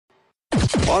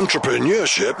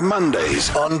Entrepreneurship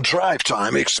Mondays on Drive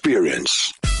Time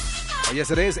Experience.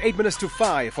 Yes, it is 8 minutes to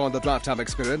 5 on the Drive Time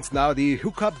Experience. Now, the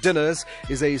Hookup Dinners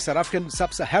is a South African,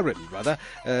 sub-Saharan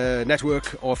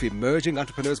network of emerging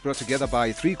entrepreneurs brought together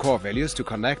by three core values to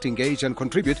connect, engage and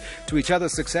contribute to each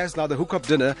other's success. Now, the Hookup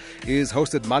Dinner is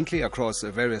hosted monthly across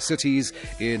various cities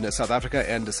in South Africa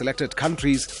and selected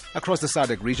countries across the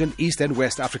SADC region, East and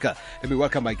West Africa. Let me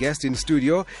welcome my guest in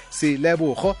studio, Si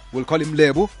Lebo. We'll call him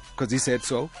Lebo because he said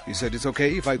so. He said it's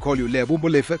okay if I call you Lebo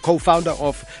Molefe, co-founder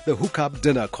of the Hookup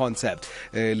Dinner concept.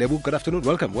 Lebo, good afternoon.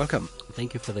 Welcome.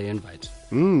 Thank you for the invite.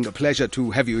 A pleasure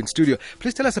to have you in studio.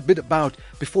 Please tell us a bit about,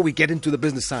 before we get into the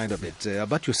business side of it,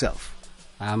 about yourself.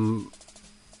 I'm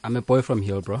a boy from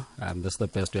Hillbrow. That's the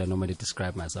best way I normally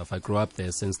describe myself. I grew up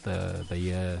there since the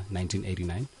year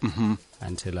 1989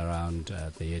 until around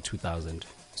the year 2000.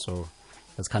 So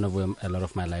that's kind of where a lot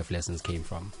of my life lessons came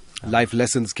from. Life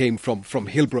lessons came from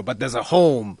Hillbrow, but there's a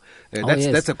home.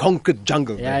 That's a conquered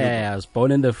jungle. Yeah. I was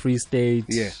born in the Free State.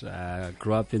 Yeah.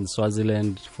 Grew up in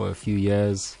Swaziland for a few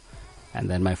years. And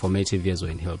then my formative years were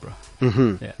in Hillbrow.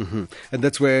 And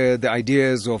that's where the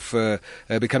ideas of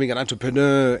becoming an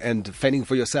entrepreneur and fending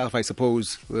for yourself, I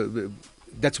suppose,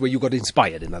 that's where you got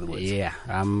inspired, in other words. Yeah.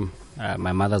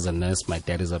 My mother's a nurse. My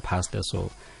dad is a pastor.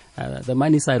 So the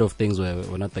money side of things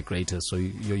were not the greatest. So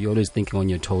you're always thinking on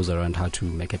your toes around how to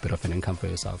make a bit of an income for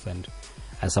yourself. And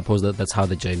I suppose that's how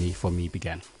the journey for me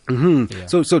began. Yeah.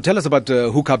 So tell us about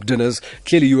Hookup Dinners.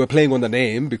 Clearly you were playing on the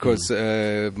name because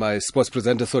my sports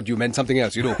presenter thought you meant something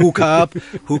else. Hook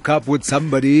up with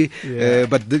somebody. Yeah.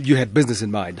 But you had business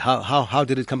in mind. How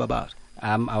did it come about?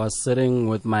 I was sitting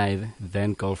with my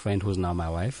then girlfriend, who's now my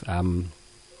wife,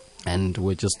 and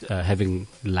we're just having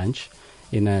lunch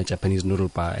in a Japanese noodle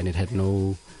bar, and it had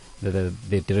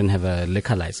they didn't have a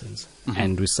liquor license.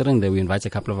 And we're sitting there, we invite a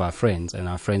couple of our friends, and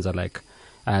our friends are like,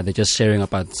 they're just sharing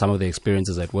about some of the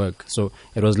experiences at work. So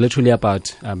it was literally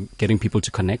about getting people to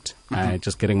connect,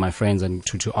 just getting my friends and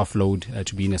to offload,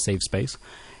 to be in a safe space.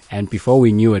 And before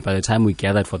we knew it, by the time we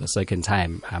gathered for the second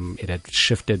time, it had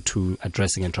shifted to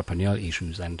addressing entrepreneurial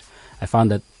issues. And I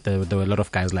found that there were a lot of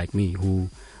guys like me who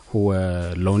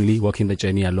were lonely, walking the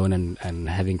journey alone and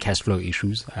having cash flow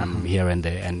issues here and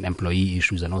there, and employee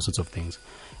issues and all sorts of things.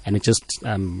 And it just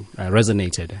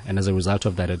resonated. And as a result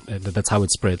of that, that's how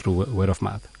it spread through word of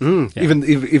mouth. Yeah.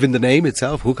 Even the name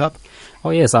itself, Hookup? Oh,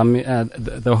 yes.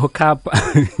 The Hookup,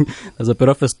 there's a bit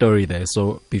of a story there.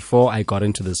 So before I got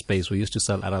into the space, we used to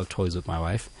sell adult toys with my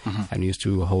wife and used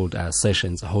to hold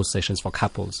sessions for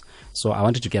couples. So I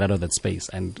wanted to get out of that space.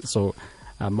 And so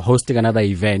hosting another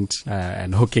event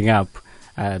and hooking up,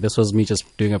 this was me just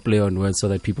doing a play on words so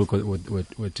that people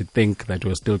would to think that we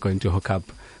were still going to hook up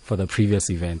for the previous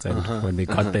event. And when they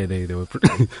got there, they were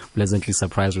pleasantly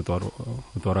surprised with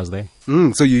what was there.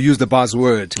 So you use the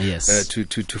buzzword yes.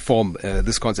 To form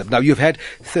this concept. Now, you've had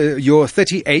your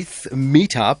 38th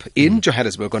meetup in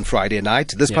Johannesburg on Friday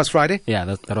night, past Friday? Yeah,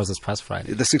 that was this past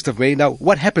Friday. The 6th of May. Now,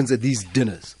 what happens at these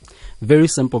dinners? Very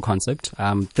simple concept.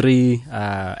 Three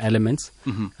elements.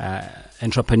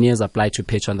 Entrepreneurs apply to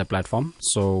pitch on the platform.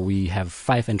 So we have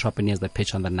 5 entrepreneurs that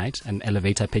pitch on the night, an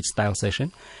elevator pitch style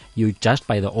session. You're judged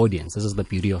by the audience. This is the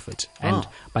beauty of it. And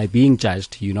by being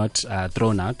judged, you're not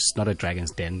thrown out. It's not a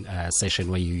Dragon's Den session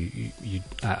where you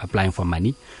are applying for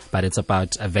money, but it's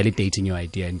about validating your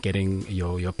idea and getting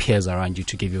your peers around you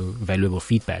to give you valuable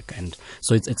feedback. And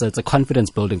so it's a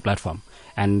confidence building platform.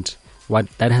 And what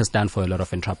that has done for a lot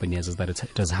of entrepreneurs is that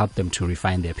it has helped them to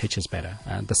refine their pitches better.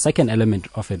 The second element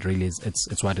of it really is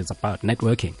it's what it's about,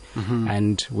 networking.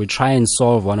 And we try and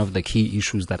solve one of the key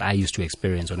issues that I used to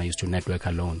experience when I used to network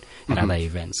alone at other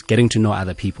events, getting to know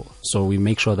other people. So we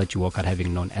make sure that you walk out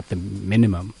having known at the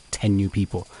minimum 10 new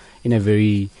people in a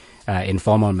very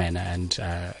informal manner and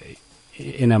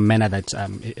in a manner that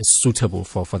is suitable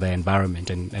for the environment.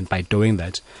 And by doing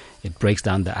that, it breaks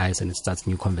down the ice and it starts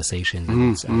new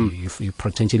conversations. And you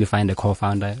potentially find a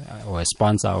co-founder or a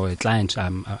sponsor or a client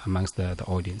amongst the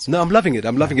audience. No, I'm loving it.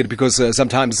 I'm loving it because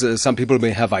sometimes some people may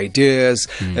have ideas.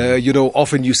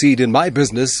 Often you see it in my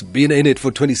business, being in it for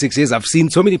 26 years. I've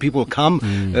seen so many people come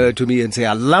to me and say,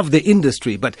 I love the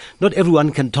industry, but not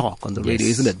everyone can talk on the radio,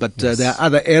 isn't it? But there are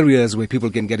other areas where people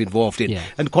can get involved in. Yeah.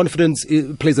 And confidence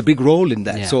plays a big role in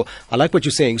that. Yeah. So I like what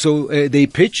you're saying. So they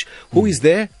pitch. Who is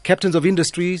there? Captains of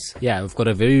industries? Yeah, we've got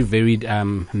a very varied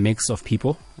mix of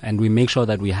people, and we make sure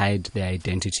that we hide their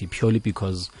identity purely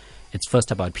because it's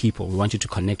first about people. We want you to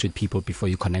connect with people before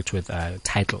you connect with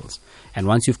titles. And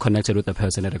once you've connected with the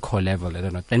person at a core level, at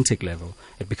an authentic level,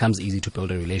 it becomes easy to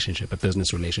build a relationship, a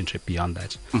business relationship beyond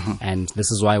that. And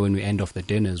this is why when we end off the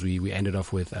dinners, we ended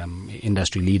off with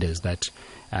industry leaders that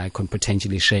can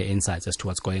potentially share insights as to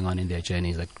what's going on in their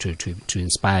journeys, like to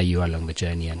inspire you along the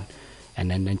journey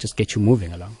and then just get you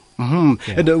moving along. Yeah.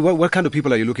 And what kind of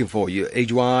people are you looking for?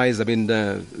 Age-wise, I mean,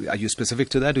 are you specific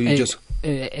to that, or you just...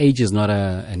 Age is not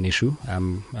an issue.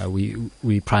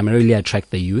 We primarily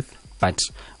attract the youth, but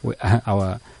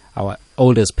our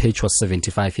oldest pitch was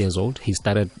 75 years old. He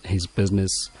started his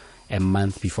business a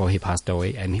month before he passed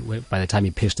away, and by the time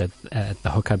he pitched at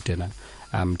the hookup dinner,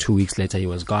 2 weeks later he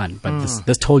was gone. But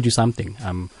this told you something.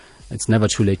 It's never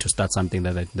too late to start something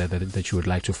that you would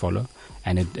like to follow,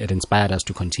 and it inspired us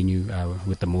to continue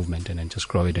with the movement and then just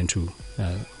grow it into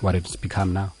what it's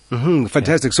become now.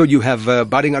 Fantastic. Yeah. So you have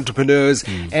budding entrepreneurs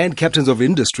and captains of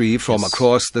industry from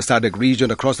across the SADC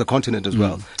region, across the continent as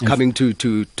well, coming to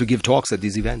give talks at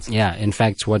these events. Yeah, in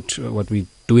fact, what we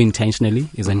do intentionally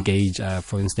is engage,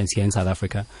 for instance, here in South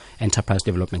Africa, enterprise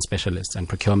development specialists and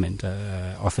procurement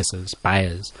officers,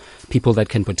 buyers, people that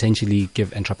can potentially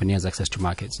give entrepreneurs access to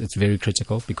markets. It's very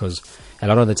critical because a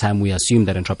lot of the time we assume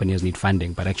that entrepreneurs need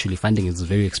funding, but actually funding is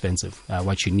very expensive.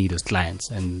 What you need is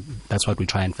clients, and that's what we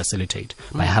try and facilitate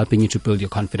by helping you to build your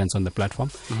confidence on the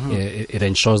platform. It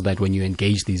ensures that when you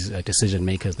engage these decision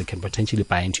makers that can potentially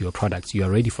buy into your products, you are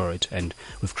ready for it, and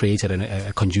we've created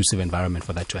a conducive environment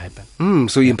for that to happen.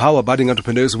 So you empower budding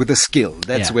entrepreneurs with a skill.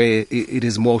 That's where it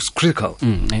is most critical.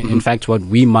 In fact, what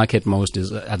we market most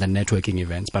are the networking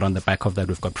events, but on the back of that,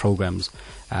 we've got programs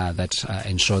that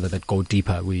ensure that go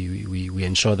deeper. We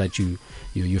ensure that you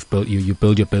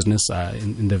build your business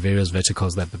in the various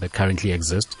verticals that currently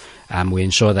exist. We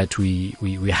ensure that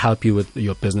we help you with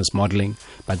your business modeling,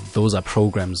 but those are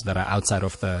programs that are outside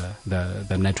of the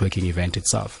networking event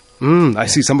itself. I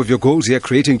see some of your goals here,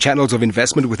 creating channels of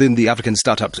investment within the African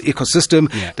startup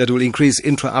ecosystem that will increase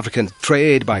intra-African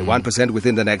trade by 1%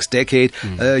 within the next decade.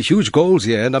 Huge goals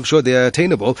here, and I'm sure they're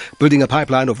attainable. Building a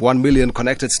pipeline of 1 million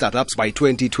connected startups by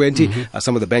 2020 are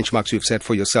some of the benchmarks you've set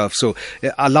for yourself. So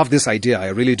I love this idea, I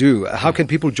really do. How can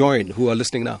people join who are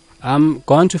listening now?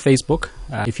 Go on to Facebook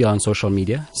if you're on social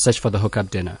media. Search for The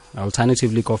Hookup Dinner.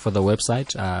 Alternatively, go for the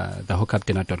website,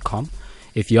 thehookupdinner.com.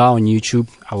 If you are on YouTube,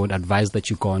 I would advise that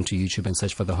you go onto YouTube and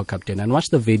search for The Hookup Dinner and watch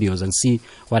the videos and see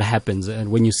what happens.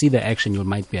 And when you see the action, you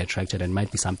might be attracted and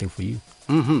might be something for you.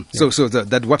 So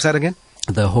that website again?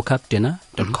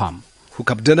 Thehookupdinner.com.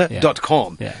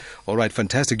 Hookupdinner.com. Yeah. All right,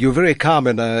 fantastic. You're very calm,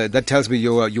 and that tells me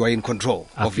you are in control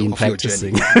of your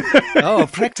journey.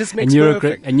 Practice makes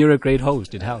perfect. And you're a great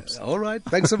host. It helps. All right.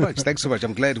 Thanks so much. Thanks so much.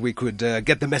 I'm glad we could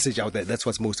get the message out there. That's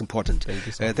what's most important.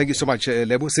 Thank you so much.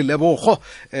 Lebo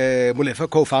Mulefa,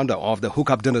 co-founder of the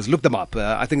Hookup Dinners. Look them up.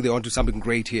 I think they're onto something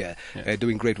great here,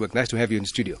 doing great work. Nice to have you in the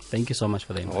studio. Thank you so much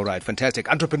for the invite. All right, fantastic.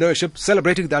 Entrepreneurship,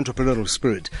 celebrating the entrepreneurial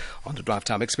spirit on the Drive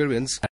Time Experience.